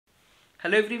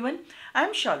Hello everyone, I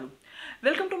am Shaloo.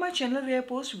 Welcome to my channel where I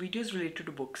post videos related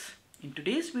to books. In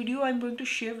today's video, I am going to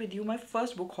share with you my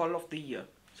first book haul of the year.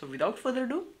 So without further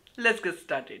ado, let's get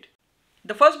started.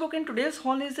 The first book in today's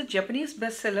haul is the Japanese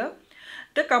bestseller,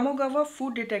 The Kamogawa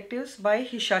Food Detectives by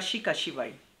Hisashi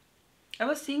Kashiwai. I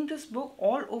was seeing this book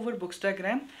all over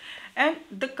Bookstagram and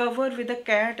the cover with a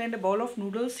cat and a bowl of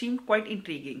noodles seemed quite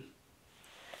intriguing.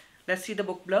 Let's see the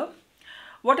book blurb.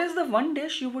 What is the one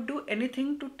dish you would do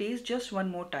anything to taste just one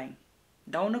more time?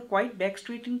 Down a quiet back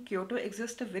street in Kyoto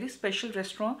exists a very special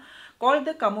restaurant called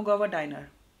the Kamogawa Diner.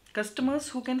 Customers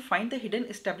who can find the hidden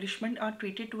establishment are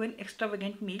treated to an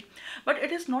extravagant meal, but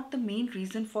it is not the main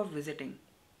reason for visiting.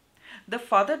 The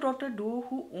father-daughter duo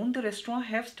who own the restaurant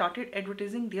have started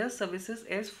advertising their services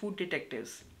as food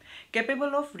detectives,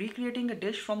 capable of recreating a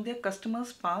dish from their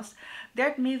customers' past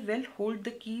that may well hold the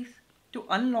keys to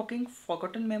unlocking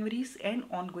forgotten memories and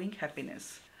ongoing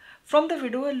happiness. From the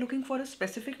widower looking for a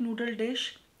specific noodle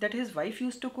dish that his wife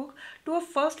used to cook to a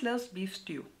first love's beef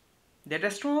stew, the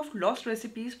restaurant of lost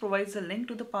recipes provides a link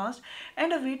to the past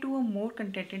and a way to a more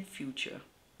contented future.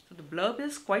 So the blurb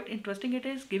is quite interesting. It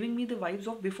is giving me the vibes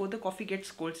of Before the Coffee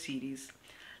Gets Cold series.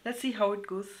 Let's see how it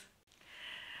goes.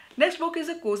 Next book is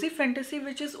a cozy fantasy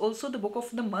which is also the book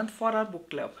of the month for our book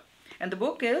club. And the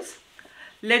book is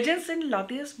Legends in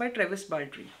Latias by Travis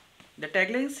Baldry. The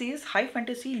tagline says high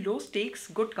fantasy, low stakes,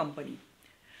 good company.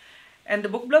 And the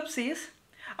book blurb says,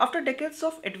 after decades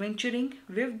of adventuring,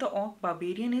 Viv the Orc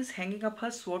barbarian is hanging up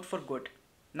her sword for good.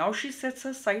 Now she sets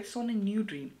her sights on a new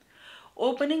dream,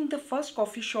 opening the first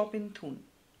coffee shop in Thun.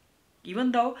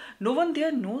 Even though no one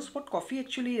there knows what coffee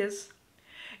actually is,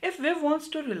 if Viv wants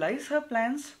to realize her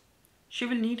plans, she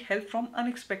will need help from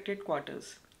unexpected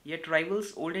quarters. Yet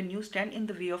rivals old and new stand in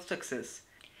the way of success.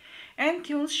 And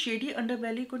Thun's shady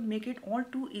underbelly could make it all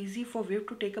too easy for Viv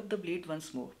to take up the blade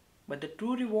once more. But the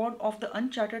true reward of the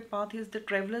uncharted path is the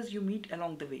travelers you meet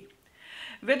along the way.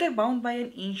 Whether bound by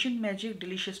an ancient magic,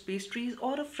 delicious pastries,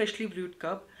 or a freshly brewed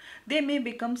cup, they may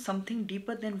become something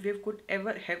deeper than Viv could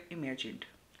ever have imagined.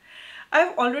 I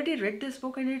have already read this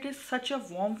book and it is such a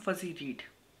warm, fuzzy read.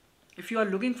 If you are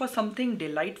looking for something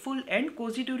delightful and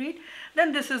cozy to read,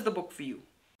 then this is the book for you.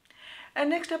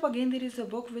 And next up again there is a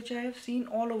book which I have seen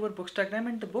all over Bookstagram,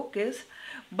 and the book is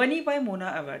Bunny by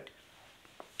Mona Awad.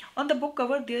 On the book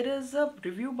cover there is a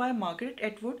review by Margaret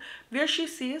Atwood where she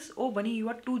says, "Oh Bunny, you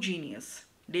are too genius."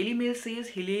 Daily Mail says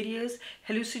hilarious,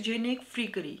 hallucinogenic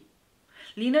freakery.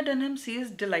 Lena Dunham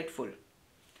says delightful.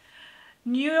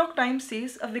 New York Times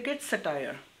says a wicked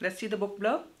satire. Let's see the book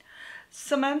blurb.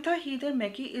 Samantha Heather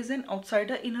Mackey is an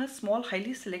outsider in her small,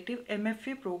 highly selective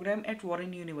MFA program at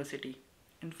Warren University.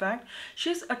 In fact, she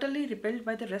is utterly repelled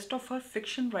by the rest of her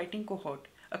fiction writing cohort,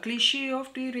 a cliché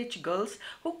of two rich girls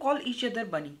who call each other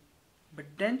Bunny. But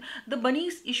then the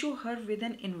bunnies issue her with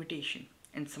an invitation,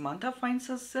 and Samantha finds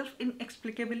herself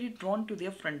inexplicably drawn to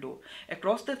their front door,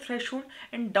 across the threshold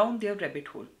and down their rabbit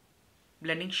hole.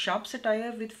 Blending sharp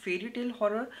satire with fairy tale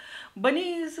horror,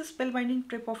 Bunny is a spellbinding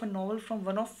trip of a novel from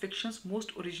one of fiction's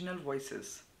most original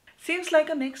voices. Seems like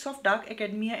a mix of dark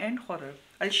academia and horror.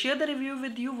 I'll share the review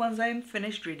with you once I am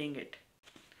finished reading it.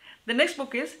 The next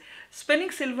book is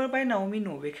Spinning Silver by Naomi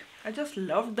Novik. I just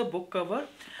loved the book cover.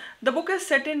 The book is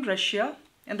set in Russia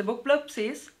and the book blurb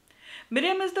says,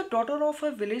 Miriam is the daughter of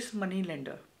a village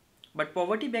moneylender, but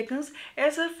poverty beckons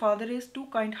as her father is too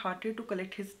kind-hearted to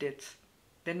collect his debts.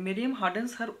 Then Miriam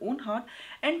hardens her own heart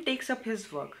and takes up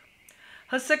his work.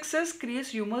 Her success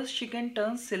creates rumors she can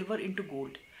turn silver into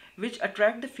gold, which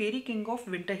attract the fairy king of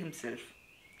winter himself.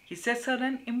 He sets her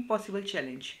an impossible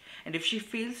challenge, and if she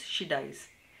fails, she dies.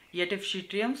 Yet if she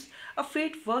triumphs, a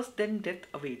fate worse than death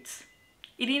awaits.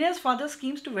 Irina's father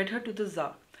schemes to wed her to the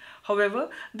Tsar. However,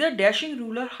 their dashing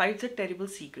ruler hides a terrible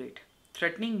secret,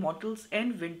 threatening mortals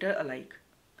and winter alike.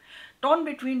 Torn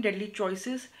between deadly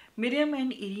choices, Miriam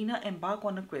and Irina embark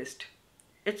on a quest.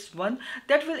 It's one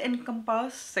that will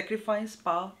encompass sacrifice,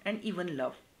 power, and even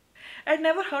love. I'd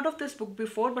never heard of this book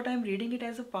before, but I'm reading it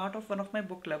as a part of one of my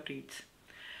book club reads.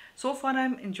 So far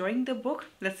I'm enjoying the book.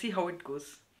 Let's see how it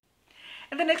goes.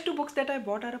 And the next two books that I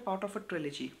bought are a part of a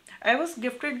trilogy. I was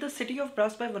gifted The City of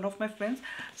Brass by one of my friends,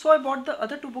 so I bought the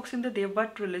other two books in the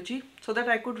Devbat trilogy so that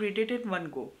I could read it in one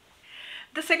go.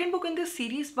 The second book in this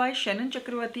series by Shannon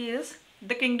Chakravarti is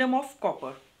The Kingdom of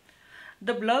Copper.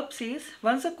 The blurb says,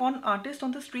 once a con artist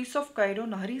on the streets of Cairo,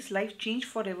 Nahari's life changed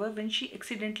forever when she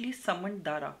accidentally summoned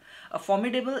Dara, a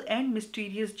formidable and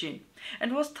mysterious jinn,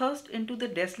 and was thrust into the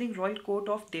dazzling royal court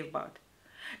of Devbat.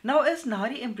 Now as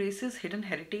Nahari embraces hidden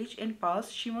heritage and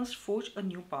past, she must forge a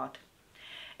new path.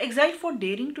 Exiled for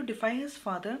daring to defy his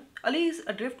father, Ali is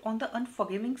adrift on the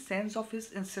unforgiving sands of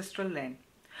his ancestral land.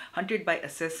 hunted by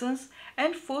assassins,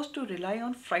 and forced to rely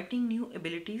on frightening new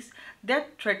abilities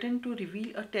that threaten to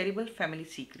reveal a terrible family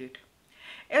secret.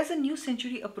 As the new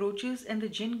century approaches and the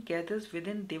jinn gathers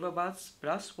within Devabad's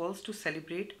brass walls to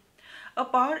celebrate, a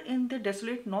power in the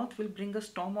desolate north will bring a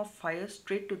storm of fire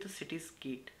straight to the city's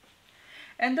gate.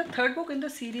 And the third book in the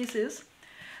series is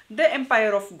The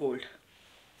Empire of Gold.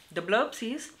 The blurb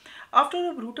says, after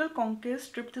a brutal conquest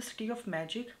stripped the city of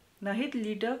magic, Nahid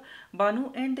leader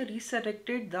Banu and the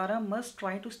resurrected Dara must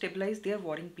try to stabilize their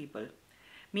warring people.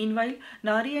 Meanwhile,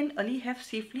 Nari and Ali have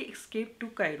safely escaped to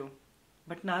Cairo.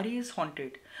 But Nari is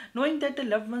haunted, knowing that the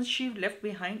loved ones she left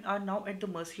behind are now at the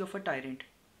mercy of a tyrant.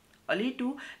 Ali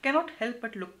too cannot help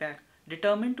but look back,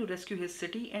 determined to rescue his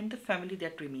city and the family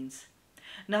that remains.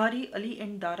 Nahari, Ali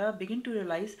and Dara begin to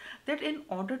realize that in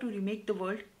order to remake the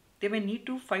world, they may need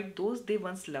to fight those they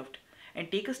once loved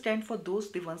and take a stand for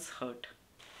those they once hurt.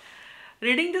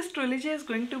 Reading this trilogy is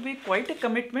going to be quite a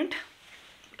commitment,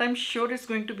 but I'm sure it's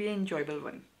going to be an enjoyable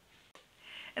one.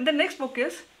 And the next book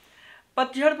is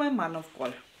Patjhad by Manav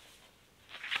Kaul.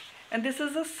 And this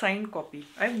is a signed copy.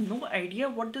 I have no idea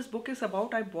what this book is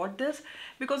about. I bought this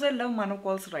because I love Manav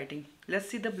Kaul's writing. Let's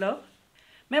see the blurb.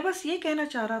 मैं बस ये कहना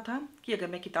चाह रहा था कि अगर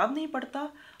मैं किताब नहीं पढ़ता,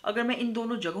 अगर मैं इन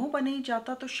दोनों जगहों पर नहीं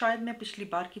जाता, तो शायद मैं पिछली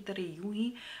बार की तरह यूं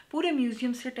ही पूरे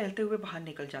म्यूजियम से टहलते हुए बाहर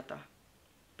निकल जाता।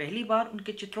 पहली बार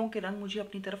उनके चित्रों के रंग मुझे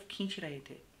अपनी तरफ खींच रहे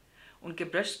थे। उनके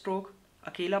ब्रश स्ट्रोक,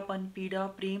 अकेलापन, पीड़ा,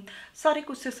 प्रेम सारे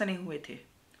कुछ से सने हुए थे।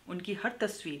 उनकी हर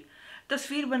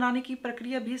तस्वीर बनाने की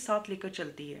प्रक्रिया भी साथ लेकर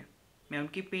चलती है। मैं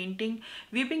उनकी पेंटिंग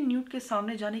वीपिंग न्यूड के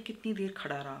सामने जाने कितनी देर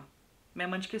खड़ा रहा। मैं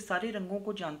मंच के सारे रंगों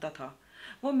को जानता था।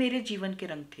 वो मेरे जीवन के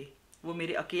रंग थे। वो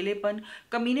मेरे अकेलेपन,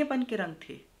 कमीनेपन के रंग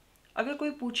थे। अगर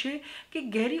कोई पूछे कि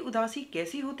गहरी उदासी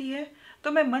कैसी होती है,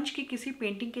 तो मैं मंच की किसी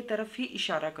पेंटिंग की तरफ ही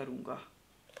इशारा करूंगा।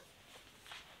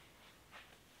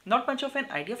 Not much of an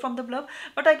idea from the blurb,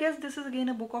 but I guess this is again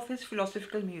a book of his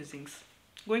philosophical musings.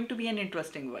 Going to be an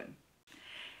interesting one.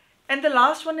 And the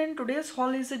last one in today's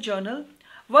haul is a journal,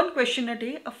 One Question a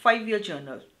Day, a 5-year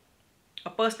journal. A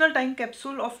personal time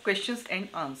capsule of questions and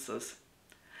answers.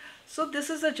 So this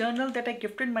is a journal that I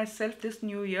gifted myself this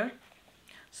new year.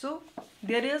 So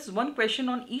there is one question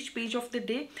on each page of the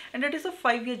day, and it is a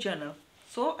 5-year journal.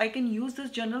 So I can use this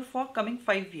journal for coming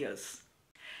 5 years.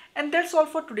 And that's all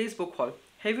for today's book haul.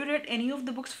 Have you read any of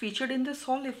the books featured in this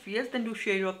haul? If yes, then do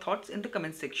share your thoughts in the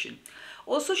comment section.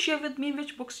 Also share with me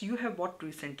which books you have bought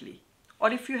recently,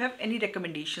 or if you have any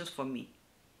recommendations for me.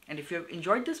 And if you have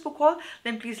enjoyed this book haul,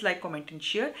 then please like, comment and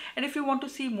share. And if you want to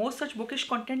see more such bookish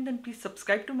content, then please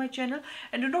subscribe to my channel.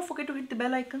 And do not forget to hit the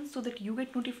bell icon so that you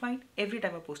get notified every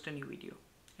time I post a new video.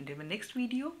 Until my next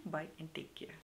video, bye and take care.